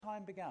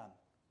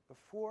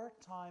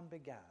time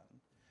began,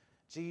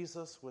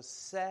 Jesus was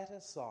set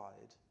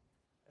aside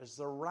as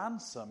the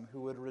ransom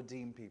who would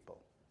redeem people.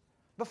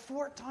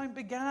 Before time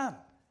began,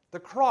 the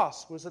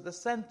cross was at the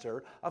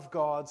center of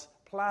God's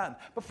plan.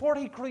 Before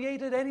he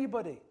created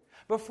anybody,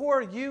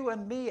 before you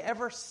and me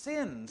ever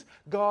sinned,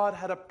 God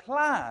had a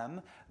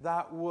plan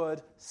that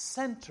would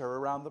center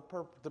around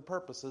the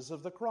purposes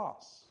of the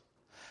cross.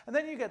 And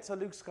then you get to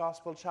Luke's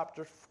Gospel,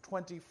 chapter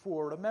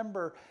 24.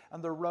 Remember,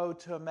 on the road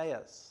to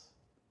Emmaus.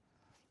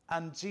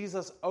 And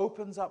Jesus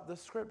opens up the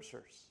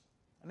Scriptures.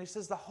 And he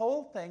says, the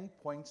whole thing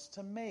points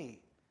to me.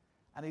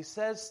 And he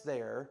says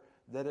there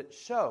that it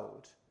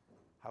showed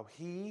how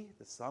he,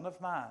 the Son of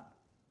Man,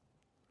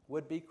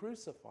 would be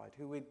crucified,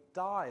 who would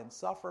die and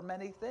suffer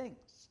many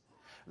things.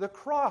 The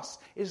cross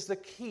is the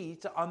key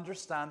to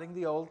understanding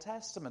the Old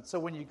Testament. So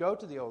when you go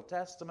to the Old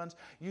Testament,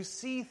 you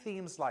see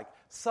themes like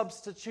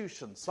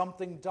substitution.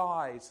 Something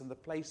dies in the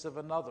place of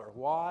another.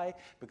 Why?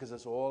 Because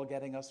it's all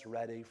getting us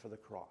ready for the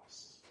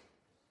cross.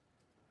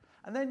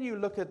 And then you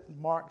look at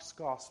Mark's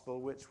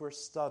Gospel, which we're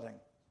studying.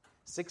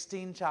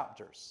 16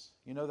 chapters.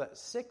 You know that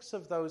 6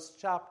 of those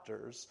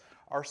chapters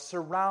are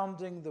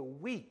surrounding the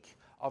week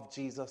of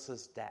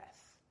Jesus'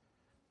 death.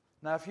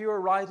 Now, if you were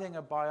writing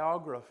a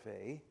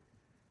biography,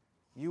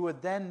 you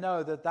would then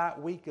know that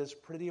that week is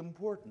pretty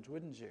important,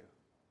 wouldn't you?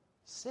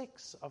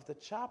 6 of the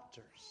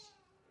chapters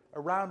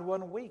around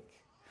 1 week.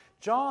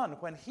 John,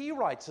 when he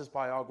writes his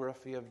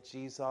biography of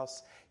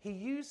Jesus, he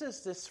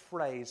uses this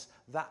phrase,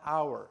 the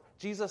hour.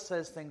 Jesus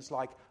says things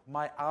like,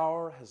 my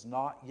hour has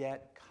not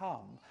yet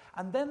come.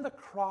 And then the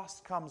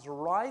cross comes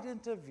right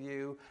into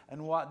view,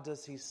 and what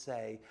does he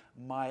say?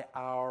 My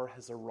hour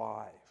has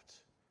arrived.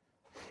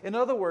 In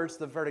other words,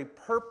 the very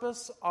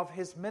purpose of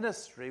his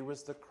ministry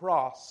was the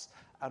cross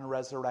and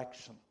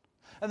resurrection.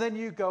 And then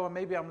you go, and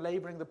maybe I'm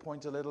laboring the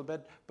point a little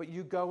bit, but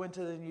you go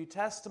into the New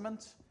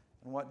Testament,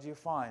 and what do you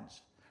find?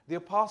 The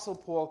Apostle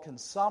Paul can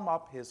sum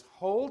up his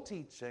whole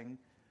teaching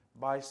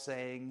by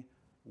saying,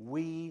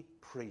 we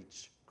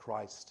preach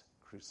Christ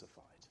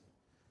crucified.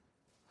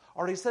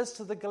 Or he says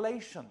to the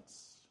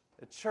Galatians,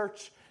 a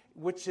church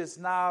which is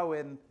now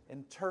in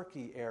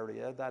Turkey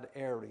area, that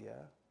area,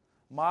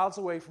 miles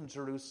away from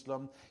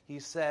Jerusalem, he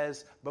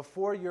says,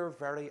 before your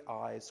very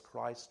eyes,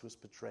 Christ was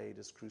betrayed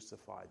as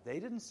crucified. They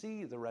didn't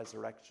see the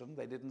resurrection.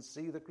 They didn't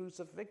see the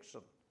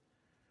crucifixion.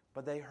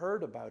 But they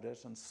heard about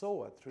it and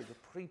saw it through the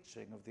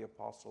preaching of the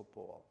Apostle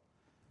Paul.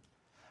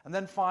 And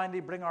then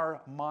finally, bring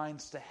our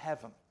minds to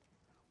heaven.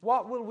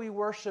 What will we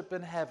worship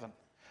in heaven?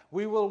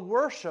 We will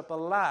worship a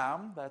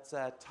lamb, that's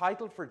a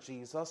title for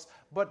Jesus,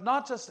 but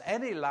not just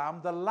any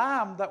lamb, the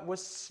lamb that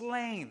was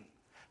slain.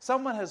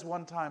 Someone has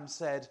one time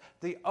said,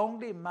 the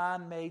only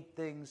man-made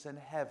things in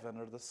heaven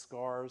are the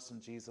scars in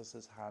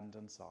Jesus' hand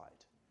and side.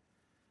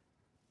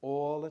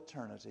 All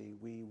eternity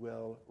we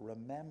will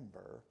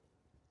remember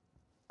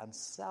and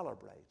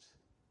celebrate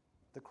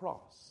the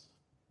cross.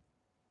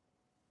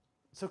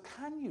 So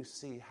can you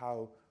see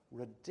how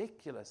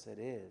ridiculous it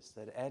is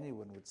that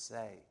anyone would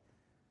say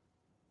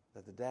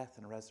that the death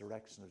and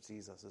resurrection of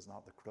Jesus is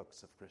not the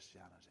crux of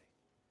Christianity?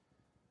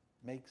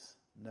 Makes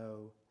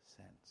no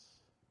sense.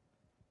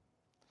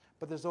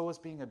 But there's always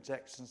been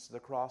objections to the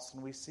cross,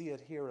 and we see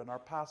it here in our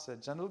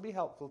passage. And it'll be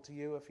helpful to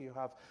you if you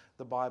have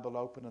the Bible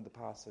open in the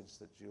passage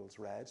that Jules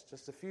read,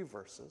 just a few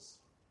verses.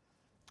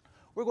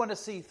 We're going to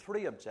see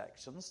 3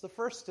 objections. The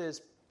first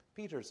is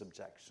Peter's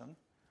objection.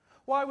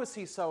 Why was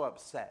he so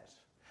upset?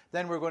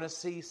 Then we're going to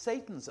see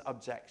Satan's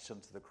objection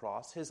to the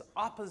cross, his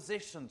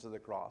opposition to the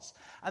cross.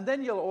 And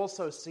then you'll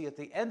also see at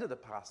the end of the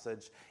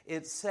passage,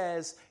 it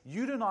says,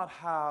 you do not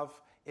have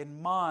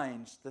in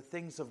mind the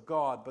things of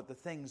God, but the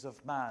things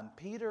of man.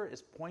 Peter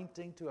is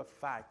pointing to a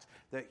fact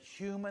that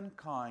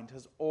humankind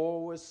has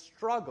always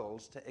struggled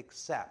to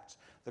accept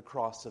the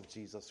cross of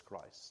Jesus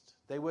Christ.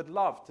 They would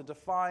love to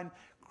define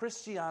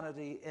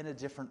Christianity in a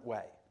different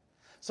way.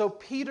 So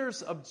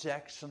Peter's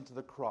objection to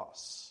the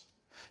cross.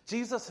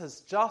 Jesus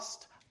has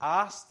just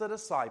asked the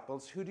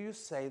disciples, who do you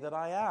say that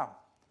I am?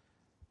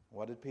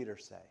 What did Peter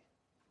say?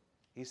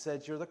 He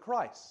said, you're the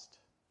Christ.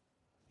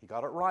 He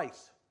got it right.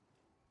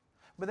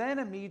 But then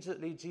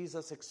immediately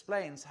Jesus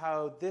explains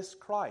how this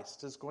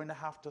Christ is going to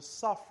have to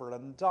suffer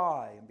and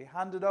die and be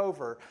handed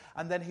over,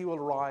 and then he will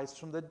rise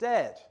from the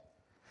dead.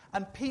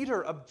 And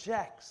Peter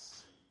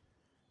objects.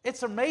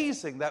 It's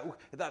amazing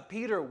that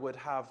Peter would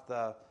have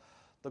the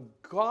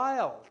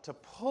guile to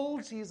pull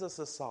Jesus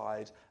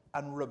aside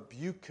and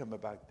rebuke him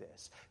about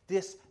this.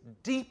 This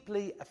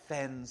deeply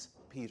offends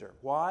Peter.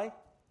 Why?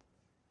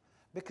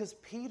 Because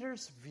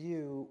Peter's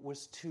view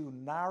was too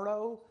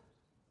narrow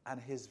and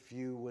his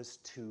view was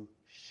too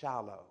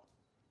shallow.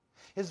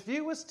 His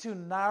view was too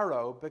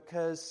narrow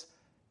because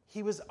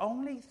he was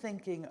only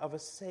thinking of a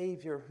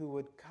Savior who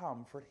would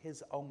come for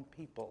his own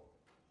people.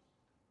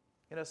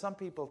 You know, some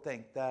people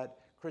think that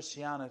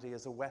Christianity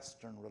is a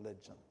Western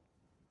religion.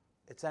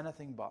 It's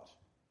anything but.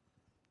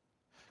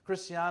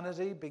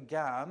 Christianity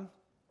began,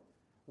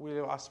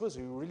 I suppose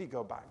we really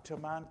go back to a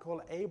man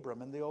called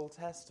Abram in the Old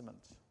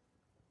Testament.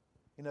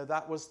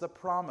 That was the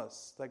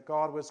promise, that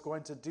God was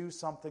going to do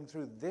something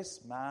through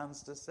this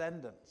man's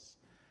descendants.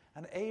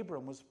 And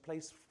Abram was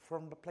placed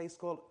from a place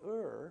called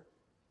Ur,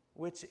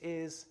 which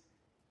is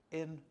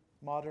in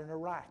modern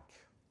Iraq.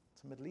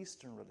 It's a Middle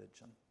Eastern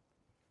religion.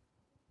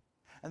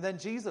 And then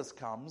Jesus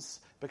comes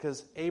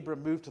because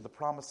Abram moved to the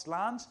promised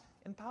land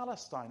in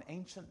Palestine,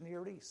 ancient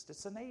Near East.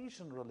 It's an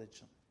Asian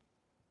religion.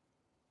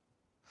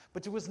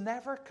 But it was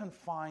never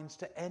confined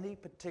to any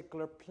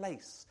particular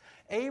place.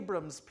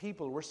 Abram's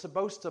people were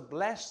supposed to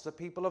bless the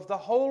people of the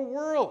whole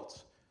world.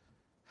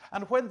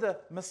 And when the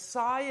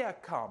Messiah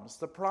comes,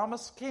 the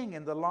promised king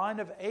in the line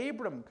of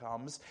Abram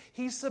comes,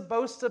 he's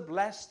supposed to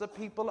bless the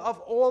people of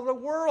all the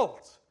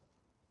world.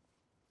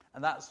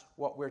 And that's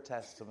what we're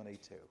testimony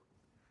to.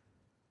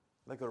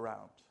 Look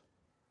around.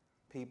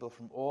 People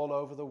from all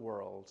over the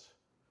world,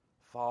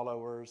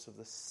 followers of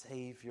the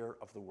Savior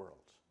of the world.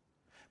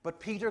 But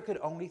Peter could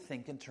only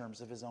think in terms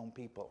of his own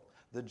people,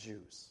 the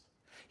Jews.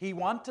 He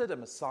wanted a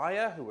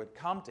Messiah who would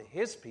come to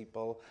his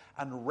people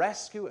and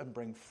rescue and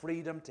bring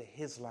freedom to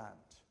his land.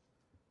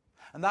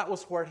 And that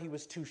was where he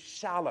was too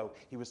shallow.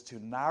 He was too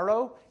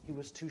narrow. He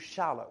was too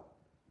shallow.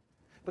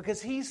 Because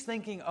he's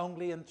thinking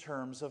only in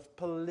terms of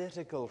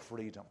political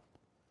freedom.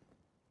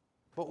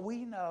 But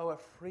we know a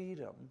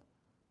freedom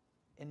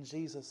in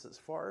Jesus that's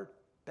far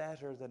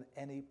better than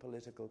any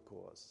political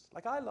cause.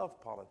 Like, I love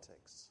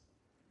politics.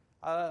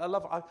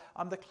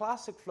 I'm the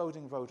classic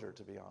floating voter,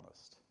 to be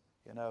honest.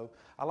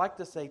 I like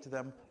to say to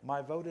them,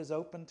 my vote is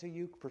open to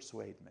you,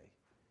 persuade me.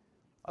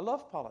 I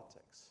love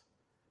politics.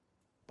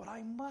 But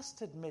I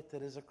must admit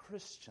that as a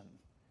Christian,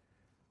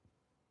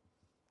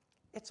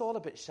 it's all a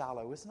bit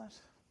shallow, isn't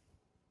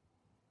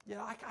it?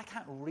 I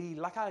can't read,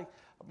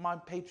 my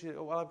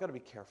patriot, well, I've got to be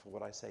careful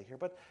what I say here,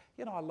 but,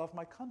 I love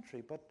my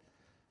country, but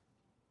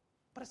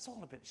it's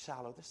all a bit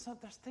shallow.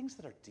 There's things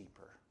that are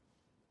deeper.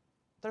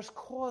 There's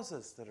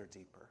causes that are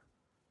deeper.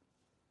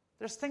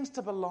 There's things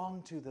to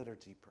belong to that are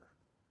deeper.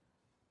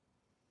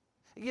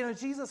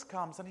 Jesus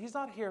comes, and he's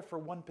not here for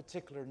one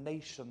particular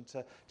nation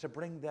to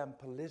bring them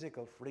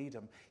political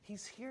freedom.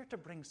 He's here to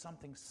bring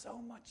something so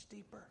much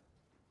deeper.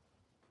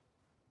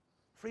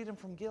 Freedom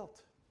from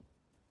guilt.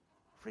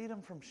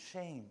 Freedom from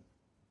shame.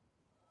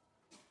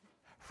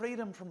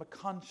 Freedom from a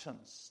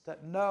conscience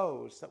that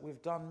knows that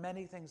we've done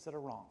many things that are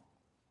wrong.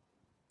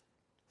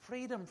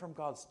 Freedom from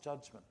God's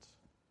judgment.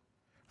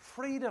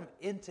 Freedom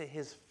into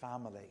his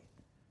family.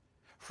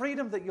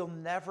 Freedom that you'll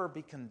never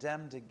be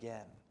condemned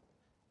again.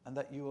 And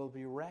that you will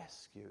be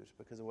rescued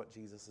because of what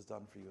Jesus has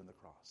done for you in the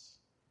cross.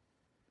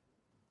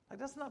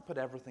 Doesn't that put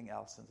everything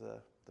else into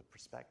the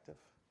perspective?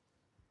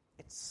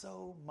 It's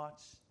so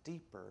much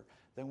deeper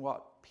than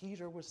what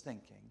Peter was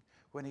thinking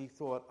when he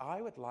thought,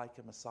 I would like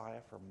a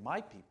Messiah for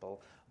my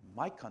people,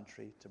 my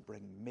country, to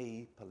bring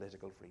me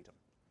political freedom.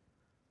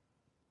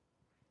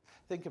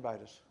 Think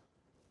about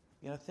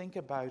it. Think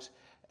about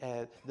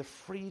the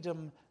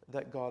freedom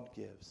that God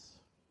gives.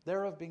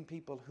 There have been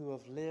people who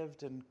have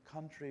lived in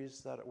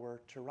countries that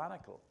were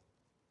tyrannical,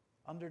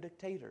 under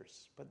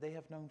dictators, but they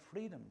have known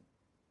freedom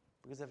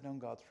because they've known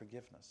God's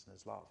forgiveness and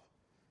his love.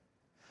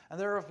 And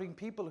there have been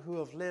people who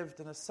have lived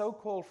in a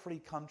so-called free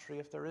country,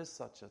 if there is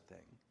such a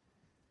thing,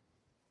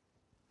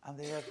 and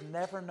they have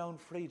never known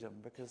freedom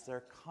because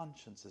their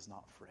conscience is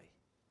not free,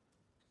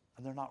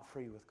 and they're not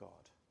free with God.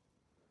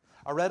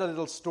 I read a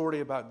little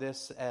story about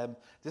this.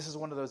 This is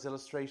one of those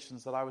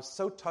illustrations that I was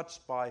so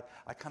touched by,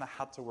 I kind of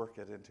had to work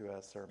it into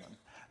a sermon.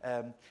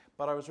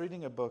 But I was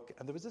reading a book,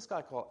 and there was this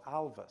guy called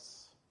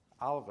Alvis.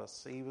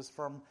 Alvis, he was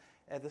from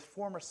the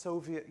former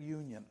Soviet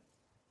Union.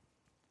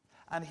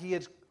 And he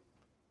had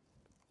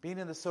been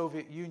in the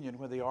Soviet Union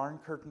when the Iron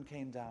Curtain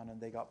came down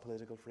and they got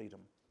political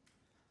freedom.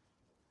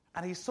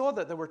 And he saw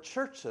that there were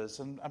churches,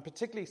 and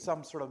particularly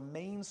some sort of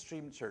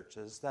mainstream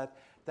churches, that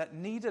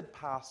needed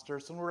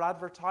pastors and were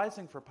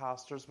advertising for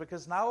pastors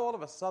because now all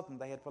of a sudden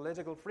they had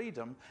political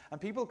freedom and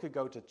people could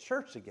go to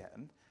church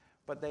again,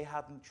 but they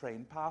hadn't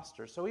trained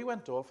pastors. So he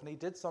went off and he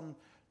did some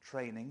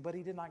training, but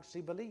he didn't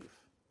actually believe.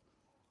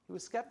 He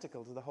was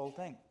skeptical to the whole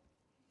thing.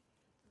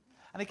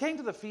 And he came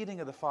to the feeding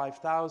of the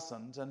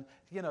 5,000, and,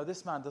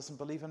 this man doesn't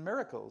believe in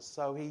miracles.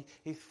 So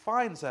he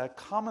finds a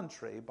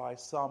commentary by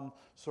some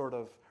sort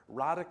of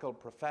radical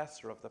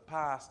professor of the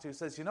past who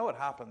says, what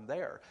happened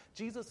there?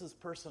 Jesus'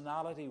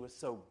 personality was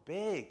so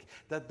big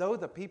that though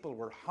the people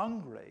were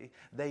hungry,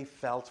 they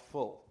felt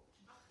full.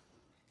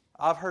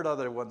 I've heard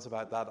other ones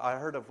about that. I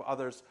heard of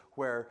others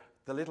where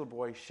the little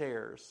boy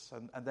shares,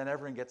 and then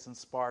everyone gets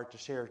inspired to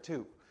share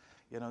too.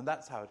 And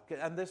that's how it...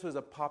 And this was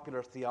a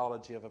popular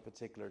theology of a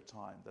particular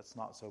time that's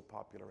not so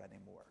popular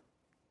anymore.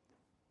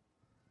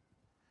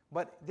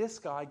 But this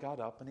guy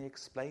got up and he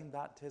explained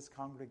that to his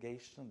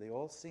congregation, and they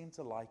all seemed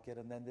to like it.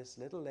 And then this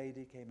little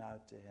lady came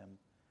out to him,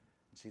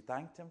 and she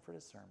thanked him for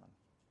his sermon.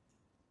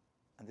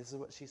 And this is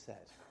what she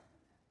said.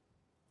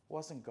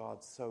 Wasn't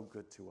God so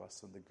good to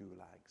us in the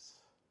gulags,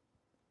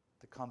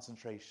 the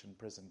concentration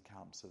prison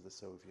camps of the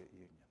Soviet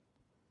Union?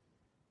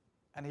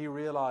 And he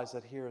realized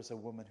that here is a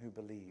woman who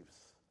believes.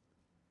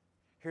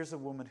 Here's a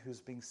woman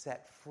who's being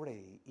set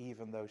free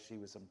even though she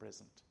was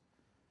imprisoned.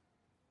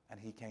 And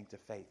he came to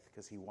faith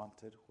because he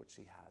wanted what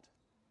she had.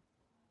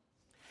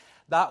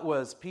 That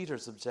was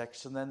Peter's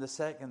objection. Then the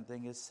second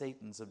thing is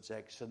Satan's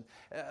objection.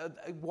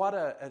 What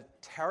a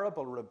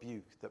terrible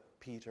rebuke that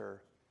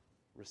Peter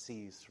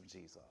receives from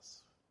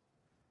Jesus.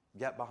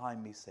 Get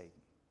behind me,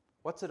 Satan.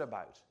 What's it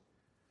about?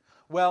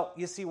 Well,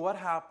 you see, what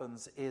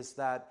happens is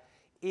that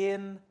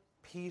in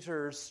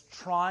Peter's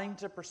trying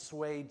to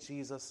persuade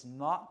Jesus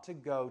not to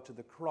go to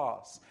the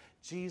cross,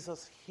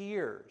 Jesus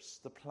hears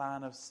the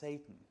plan of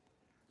Satan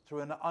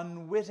through an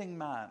unwitting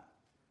man.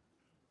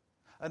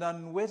 An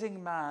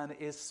unwitting man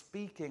is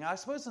speaking. I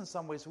suppose in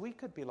some ways we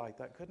could be like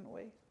that, couldn't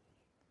we?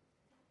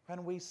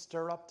 When we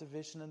stir up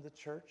division in the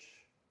church,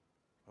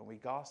 when we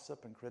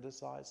gossip and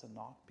criticize and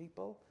knock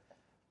people,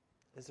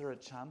 is there a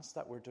chance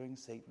that we're doing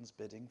Satan's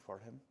bidding for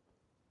him?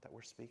 That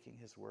we're speaking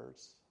his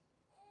words?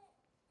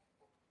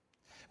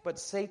 But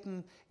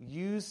Satan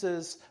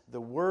uses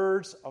the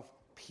words of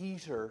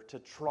Peter to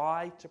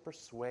try to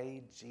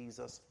persuade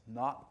Jesus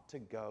not to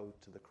go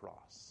to the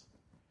cross.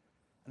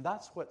 And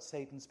that's what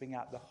Satan's been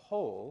at the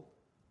whole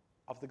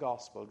of the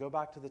gospel. Go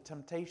back to the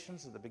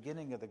temptations at the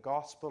beginning of the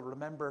gospel.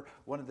 Remember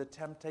one of the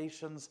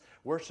temptations,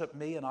 worship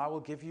me and I will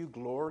give you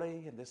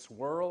glory in this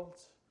world.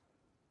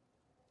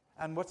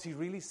 And what's he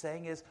really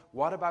saying is,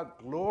 what about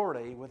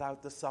glory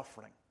without the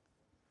suffering?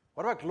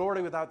 What about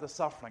glory without the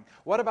suffering?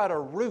 What about a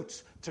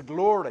route to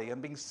glory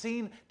and being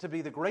seen to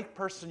be the great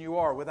person you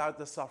are without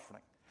the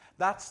suffering?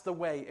 That's the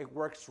way it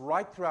works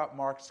right throughout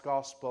Mark's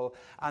gospel.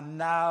 And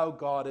now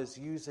God is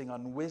using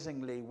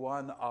unwittingly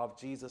one of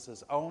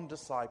Jesus' own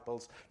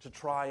disciples to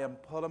try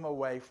and pull him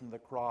away from the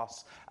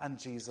cross. And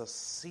Jesus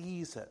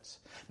sees it.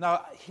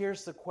 Now,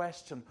 here's the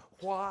question.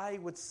 Why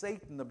would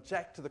Satan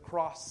object to the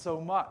cross so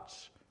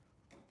much?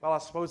 Well, I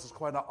suppose it's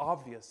quite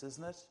obvious,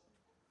 isn't it?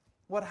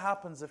 What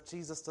happens if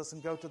Jesus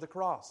doesn't go to the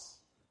cross?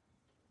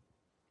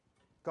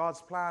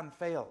 God's plan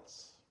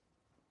fails.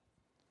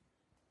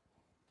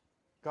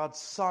 God's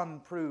Son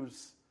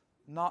proves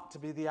not to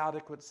be the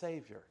adequate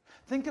Savior.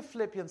 Think of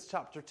Philippians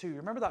chapter 2.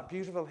 Remember that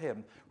beautiful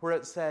hymn where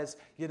it says,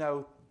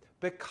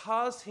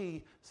 because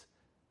he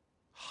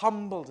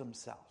humbled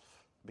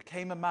himself,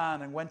 became a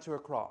man and went to a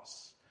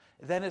cross.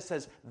 Then it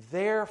says,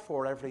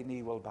 therefore every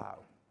knee will bow.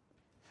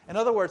 In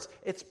other words,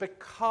 it's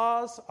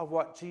because of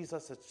what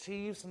Jesus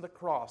achieves on the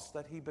cross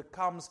that he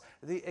becomes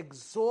the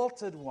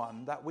exalted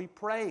one that we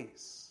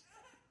praise.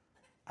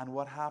 And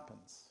what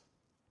happens?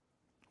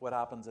 What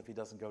happens if he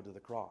doesn't go to the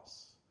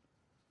cross?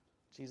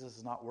 Jesus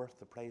is not worth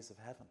the praise of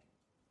heaven.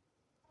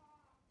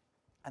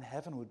 And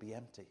heaven would be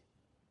empty.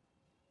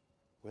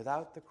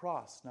 Without the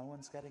cross, no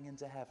one's getting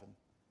into heaven.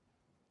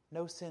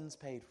 No sins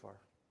paid for.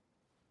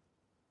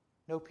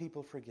 No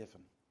people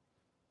forgiven.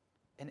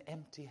 An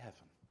empty heaven.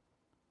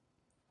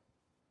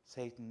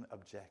 Satan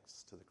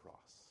objects to the cross.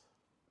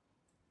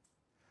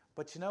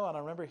 But and I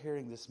remember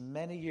hearing this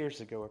many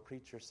years ago, a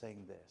preacher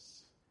saying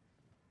this: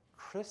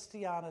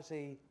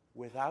 Christianity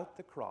without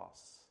the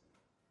cross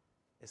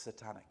is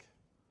satanic.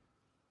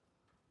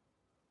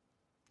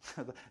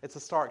 It's a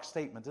stark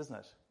statement, isn't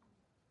it?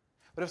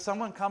 But if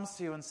someone comes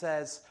to you and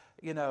says,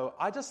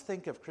 I just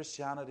think of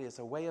Christianity as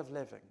a way of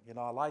living.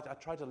 I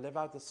try to live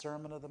out the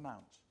Sermon on the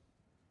Mount.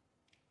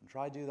 And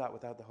try to do that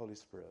without the Holy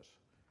Spirit.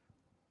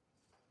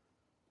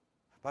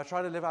 But I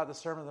try to live out the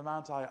Sermon on the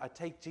Mount. I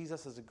take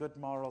Jesus as a good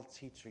moral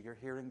teacher. You're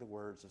hearing the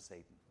words of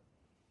Satan.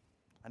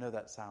 I know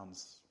that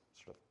sounds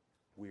sort of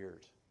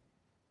weird,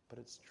 but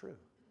it's true.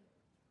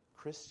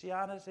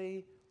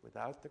 Christianity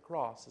without the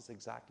cross is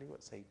exactly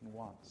what Satan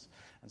wants.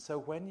 And so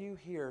when you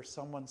hear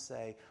someone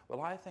say, well,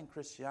 I think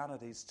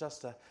Christianity is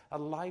just a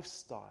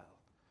lifestyle,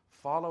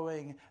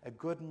 following a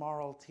good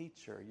moral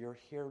teacher, you're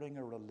hearing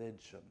a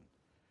religion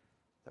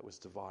that was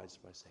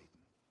devised by Satan.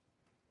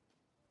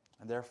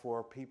 And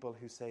therefore, people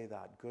who say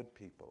that, good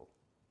people,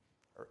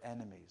 are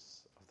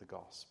enemies of the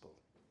gospel.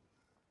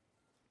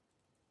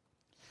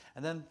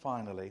 And then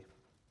finally,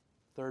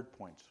 third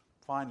point.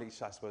 Finally,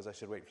 I suppose I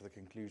should wait for the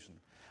conclusion.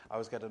 I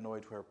always get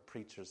annoyed where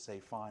preachers say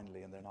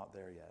finally and they're not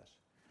there yet.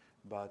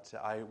 But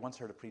I once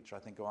heard a preacher, I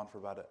think, go on for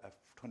about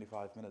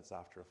 25 minutes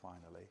after a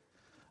finally.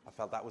 I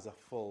felt that was a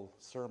full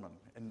sermon.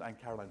 And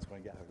Caroline's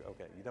going, yeah,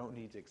 okay, you don't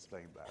need to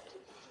explain that.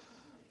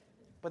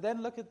 But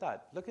then look at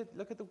that. Look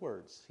at the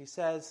words. He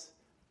says,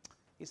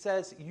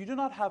 you do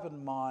not have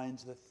in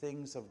mind the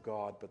things of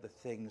God, but the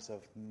things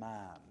of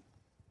man.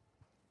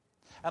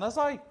 And as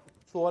I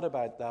thought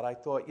about that, I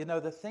thought,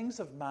 the things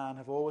of man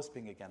have always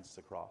been against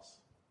the cross.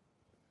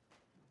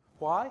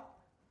 Why?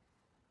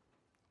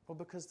 Well,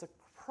 because the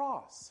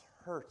cross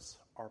hurts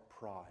our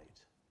pride.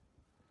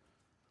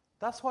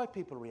 That's why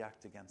people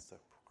react against the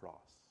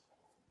cross.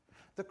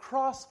 The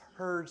cross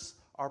hurts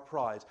our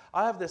pride.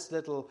 I have this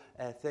little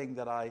thing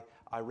that I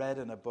read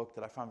in a book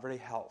that I found very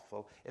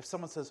helpful. If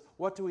someone says,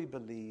 what do we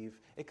believe?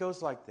 It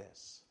goes like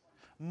this.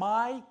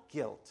 My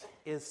guilt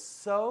is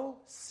so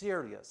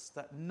serious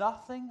that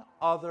nothing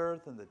other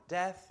than the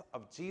death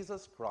of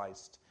Jesus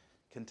Christ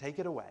can take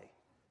it away.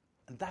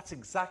 And that's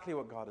exactly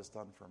what God has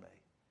done for me.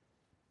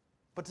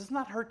 But doesn't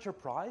that hurt your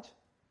pride?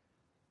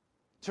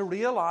 To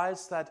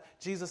realize that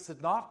Jesus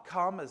did not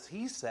come, as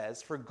he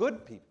says, for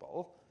good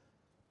people,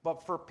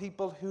 but for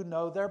people who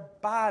know they're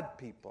bad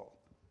people.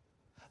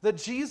 That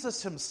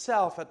Jesus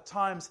himself at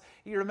times,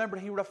 you remember,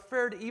 he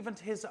referred even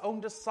to his own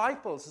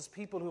disciples as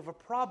people who have a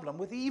problem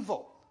with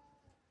evil.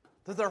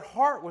 That their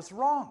heart was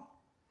wrong.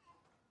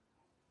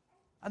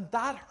 And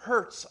that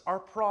hurts our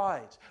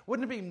pride.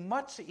 Wouldn't it be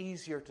much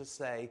easier to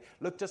say,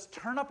 look, just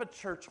turn up at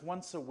church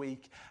once a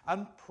week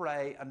and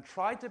pray and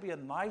try to be a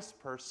nice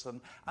person,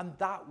 and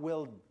that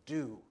will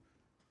do.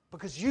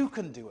 Because you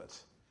can do it.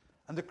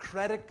 And the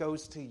credit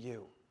goes to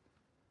you.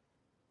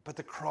 But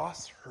the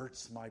cross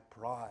hurts my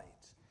pride.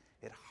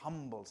 It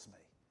humbles me.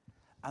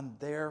 And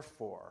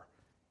therefore,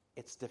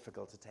 it's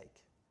difficult to take.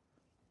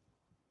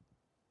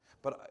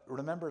 But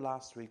remember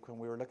last week when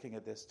we were looking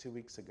at this 2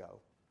 weeks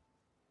ago,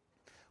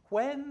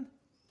 when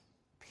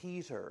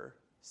Peter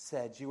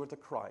said, you are the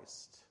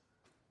Christ,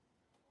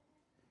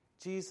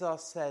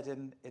 Jesus said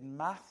in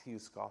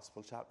Matthew's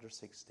Gospel, chapter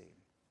 16,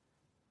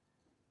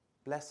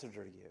 blessed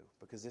are you,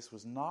 because this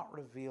was not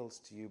revealed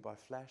to you by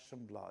flesh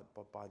and blood,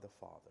 but by the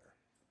Father.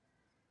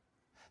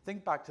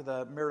 Think back to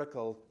the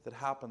miracle that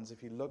happens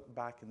if you look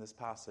back in this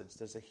passage.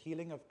 There's a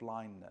healing of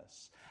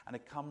blindness, and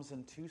it comes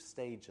in 2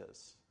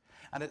 stages.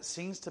 And it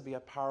seems to be a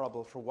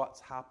parable for what's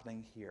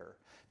happening here.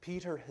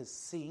 Peter has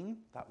seen,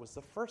 that was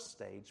the first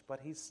stage,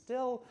 but he's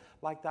still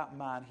like that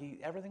man.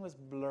 Everything was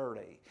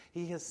blurry.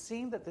 He has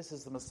seen that this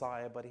is the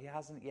Messiah, but he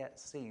hasn't yet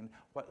seen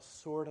what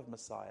sort of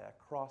Messiah,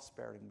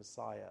 cross-bearing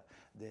Messiah,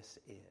 this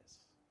is.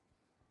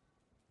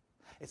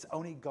 It's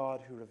only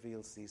God who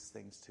reveals these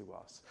things to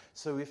us.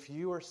 So if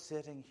you are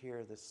sitting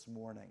here this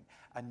morning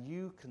and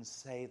you can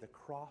say the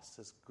cross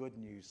is good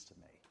news to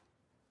me,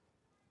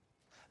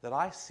 that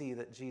I see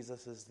that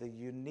Jesus is the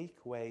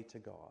unique way to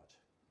God.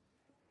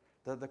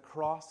 That the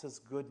cross is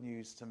good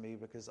news to me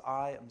because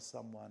I am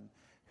someone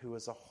who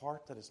has a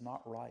heart that is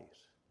not right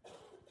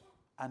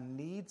and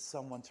needs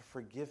someone to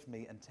forgive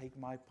me and take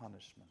my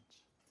punishment.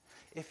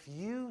 If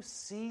you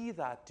see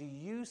that, do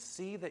you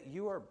see that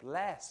you are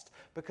blessed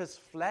because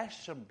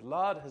flesh and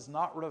blood has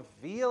not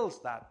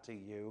revealed that to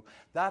you?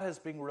 That has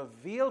been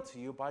revealed to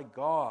you by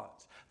God.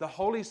 The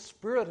Holy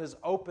Spirit has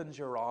opened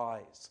your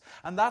eyes.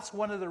 And that's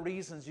one of the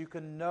reasons you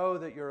can know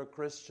that you're a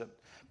Christian,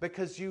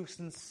 because you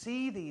can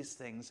see these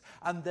things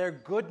and they're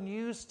good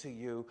news to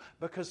you,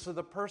 because to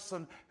the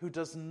person who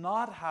does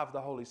not have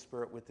the Holy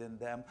Spirit within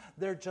them,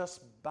 they're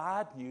just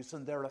bad news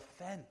and they're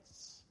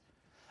offense.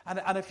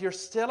 And if you're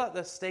still at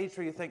the stage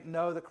where you think,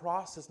 no, the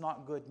cross is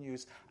not good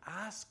news,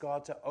 ask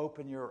God to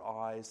open your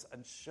eyes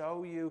and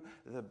show you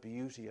the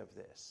beauty of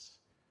this.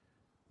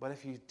 But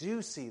if you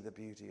do see the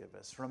beauty of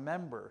this,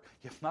 remember,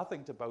 you have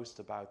nothing to boast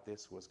about.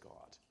 This was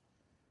God.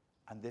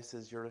 And this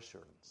is your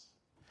assurance.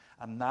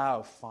 And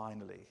now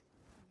finally,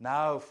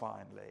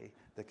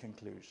 the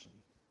conclusion.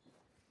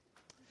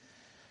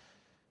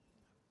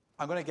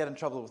 I'm going to get in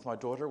trouble with my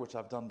daughter, which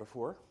I've done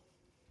before.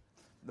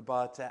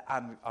 But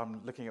and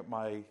I'm looking at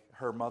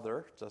her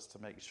mother just to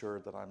make sure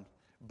that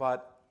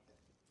but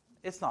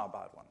it's not a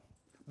bad one.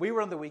 We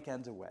were on the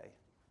weekend away,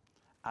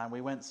 and we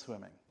went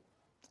swimming.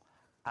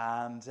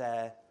 And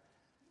there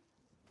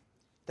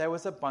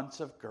was a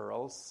bunch of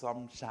girls,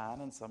 some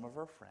Shan and some of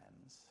her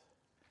friends,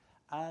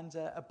 and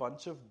a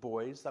bunch of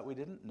boys that we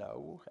didn't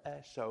know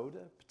showed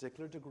a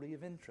particular degree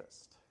of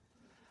interest.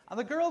 And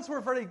the girls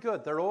were very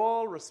good. They're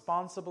all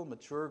responsible,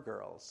 mature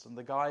girls. And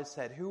the guy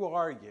said, "Who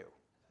are you?"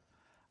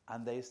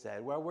 And they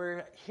said, "Well,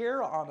 we're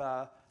here on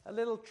a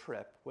little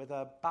trip with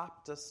a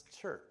Baptist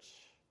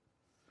church."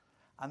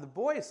 And the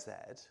boy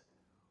said,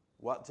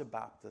 "What do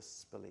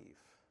Baptists believe?"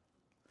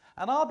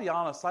 And I'll be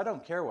honest, I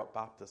don't care what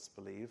Baptists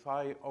believe.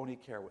 I only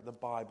care what the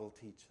Bible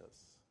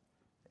teaches.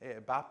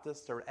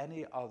 Baptist or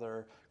any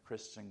other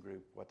Christian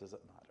group, what does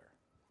it matter?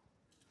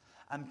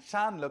 And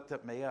Shan looked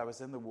at me, I was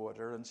in the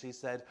water, and she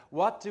said,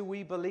 "What do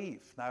we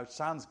believe?" Now,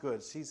 Shan's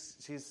good.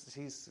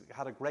 She's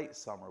had a great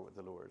summer with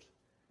the Lord.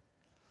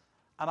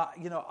 And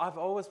I've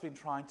always been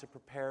trying to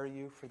prepare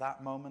you for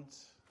that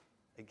moment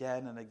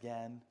again and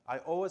again. I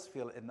always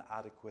feel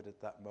inadequate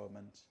at that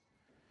moment.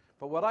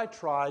 But what I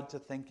tried to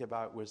think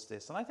about was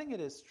this, and I think it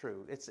is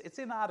true. It's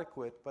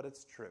inadequate, but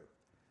it's true.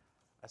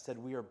 I said,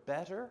 we are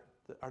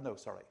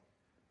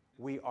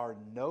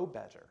no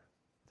better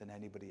than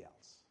anybody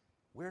else.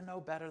 We're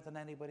no better than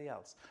anybody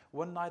else.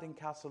 One night in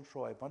Castle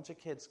Troy, a bunch of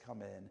kids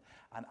come in,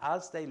 and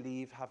as they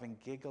leave, having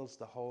giggles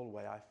the whole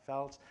way, I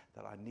felt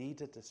that I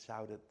needed to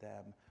shout at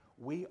them,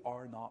 we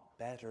are not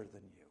better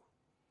than you.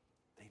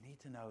 They need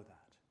to know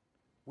that.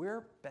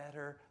 We're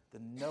better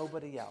than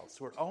nobody else.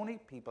 We're only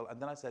people.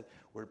 And then I said,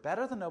 we're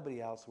better than nobody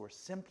else. We're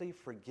simply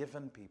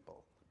forgiven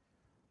people.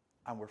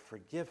 And we're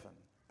forgiven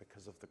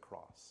because of the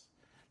cross.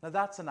 Now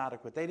that's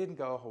inadequate. They didn't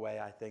go away,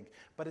 I think.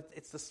 But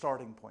it's the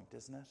starting point,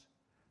 isn't it?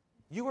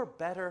 You are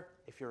better,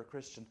 if you're a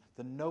Christian,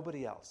 than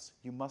nobody else.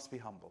 You must be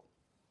humble.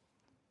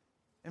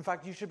 In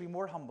fact, you should be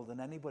more humble than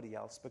anybody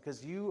else,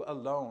 because you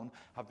alone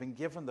have been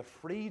given the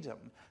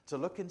freedom to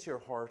look into your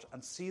heart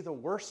and see the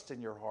worst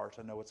in your heart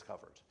and know it's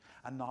covered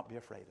and not be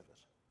afraid of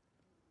it.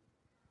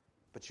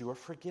 But you are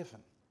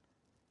forgiven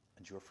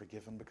And you are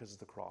forgiven because of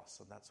the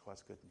cross, and that's why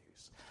it's good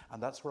news.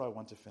 And that's where I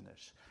want to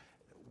finish.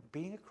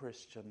 Being a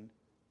Christian,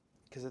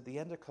 because at the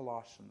end of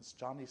Colossians,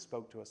 Johnny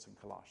spoke to us in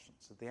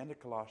Colossians. At the end of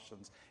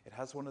Colossians, it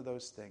has one of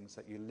those things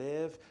that you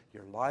live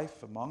your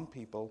life among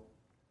people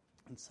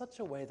in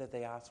such a way that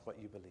they ask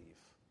what you believe.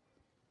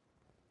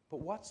 But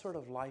what sort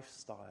of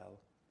lifestyle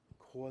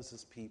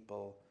causes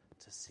people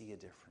to see a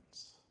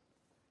difference?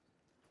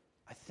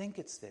 I think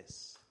it's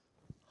this: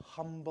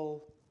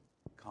 humble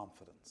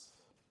confidence.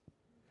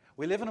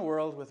 We live in a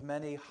world with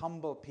many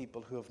humble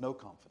people who have no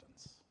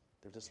confidence.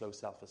 They're just low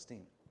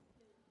self-esteem.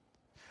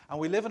 And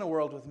we live in a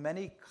world with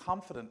many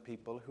confident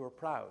people who are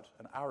proud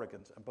and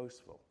arrogant and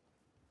boastful.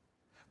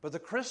 But the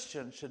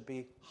Christian should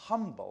be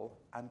humble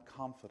and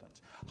confident.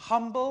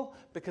 Humble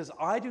because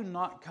I do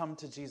not come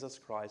to Jesus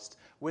Christ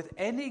with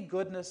any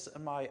goodness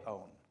of my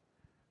own,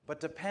 but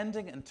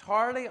depending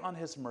entirely on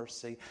his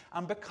mercy,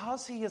 and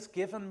because he has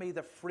given me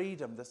the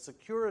freedom, the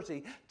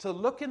security to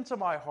look into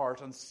my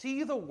heart and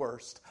see the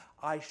worst,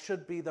 I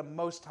should be the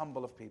most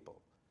humble of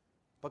people,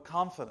 but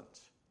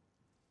confident.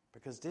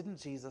 Because didn't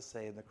Jesus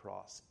say in the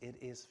cross, it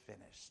is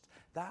finished?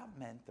 That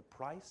meant the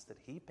price that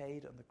he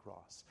paid on the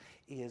cross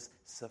is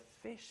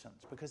sufficient,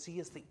 because he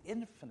is the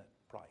infinite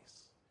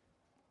price.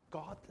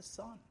 God the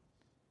Son.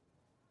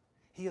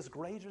 He is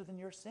greater than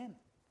your sin,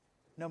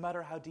 no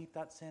matter how deep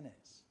that sin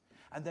is.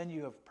 And then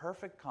you have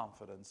perfect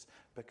confidence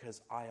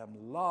because I am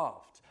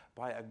loved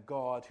by a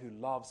God who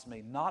loves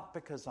me, not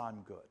because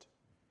I'm good,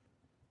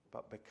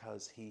 but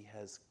because he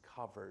has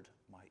covered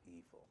my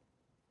evil.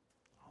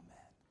 Amen.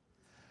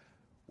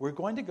 We're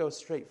going to go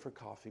straight for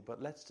coffee,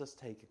 but let's just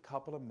take a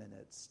couple of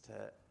minutes to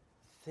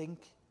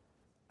think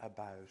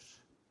about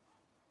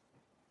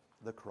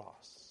the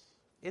cross.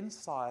 In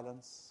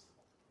silence,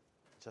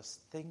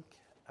 just think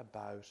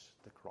about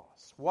the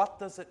cross. What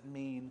does it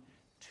mean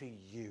to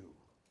you?